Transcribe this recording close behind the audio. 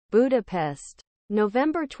Budapest.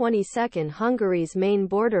 November 22. Hungary's main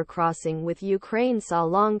border crossing with Ukraine saw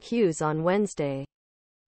long queues on Wednesday.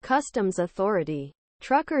 Customs authority.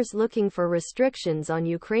 Truckers looking for restrictions on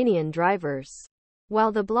Ukrainian drivers.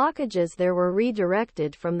 While the blockages there were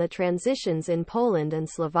redirected from the transitions in Poland and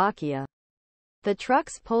Slovakia. The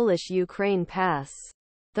trucks Polish-Ukraine pass.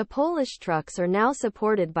 The Polish trucks are now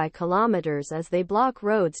supported by kilometers as they block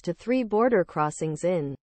roads to 3 border crossings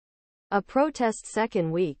in a protest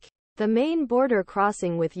second week. The main border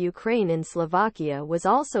crossing with Ukraine in Slovakia was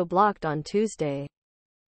also blocked on Tuesday.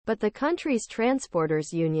 But the country's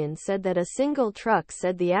transporters union said that a single truck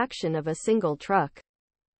said the action of a single truck.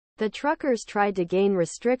 The truckers tried to gain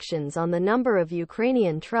restrictions on the number of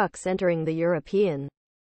Ukrainian trucks entering the European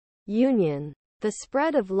Union. The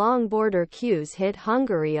spread of long border queues hit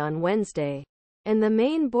Hungary on Wednesday. And the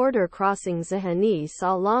main border crossing Zahony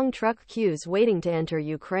saw long truck queues waiting to enter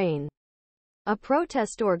Ukraine. A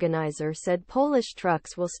protest organizer said Polish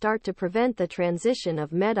trucks will start to prevent the transition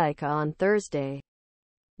of Medyka on Thursday.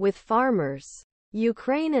 With farmers.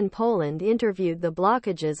 Ukraine and Poland interviewed the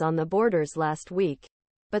blockages on the borders last week,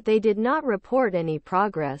 but they did not report any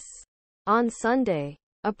progress. On Sunday,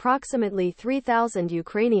 approximately 3,000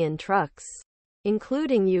 Ukrainian trucks,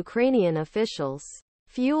 including Ukrainian officials,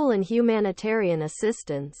 fuel and humanitarian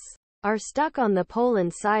assistance, are stuck on the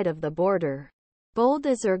Poland side of the border.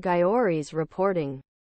 Boldizsar Gyori's reporting.